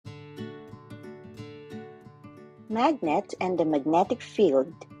Magnet and the magnetic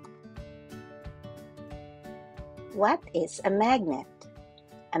field. What is a magnet?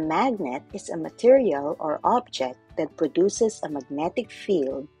 A magnet is a material or object that produces a magnetic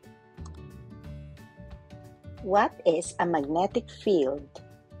field. What is a magnetic field?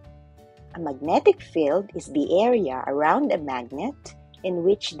 A magnetic field is the area around a magnet in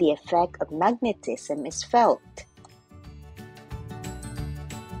which the effect of magnetism is felt.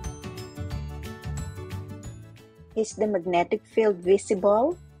 Is the magnetic field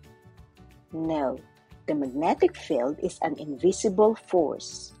visible? No, the magnetic field is an invisible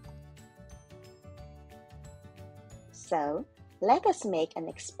force. So, let us make an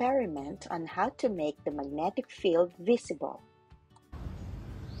experiment on how to make the magnetic field visible.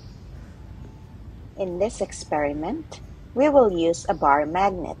 In this experiment, we will use a bar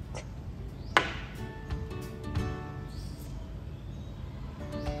magnet.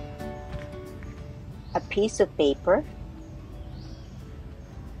 A piece of paper,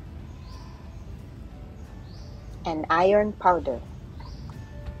 and iron powder.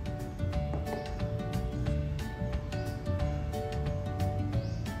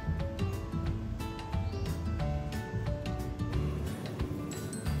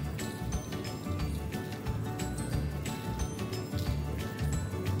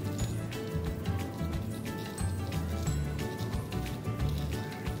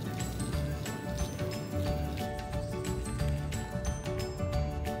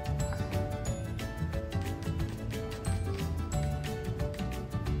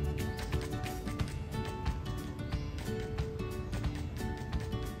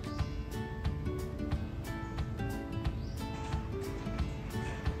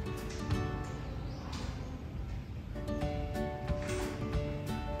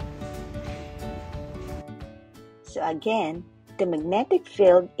 So again, the magnetic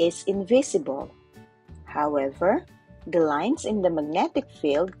field is invisible. However, the lines in the magnetic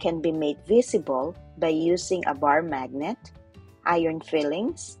field can be made visible by using a bar magnet, iron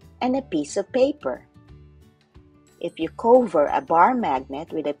fillings, and a piece of paper. If you cover a bar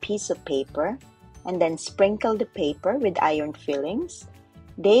magnet with a piece of paper and then sprinkle the paper with iron fillings,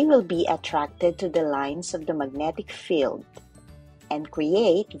 they will be attracted to the lines of the magnetic field and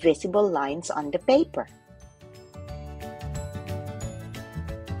create visible lines on the paper.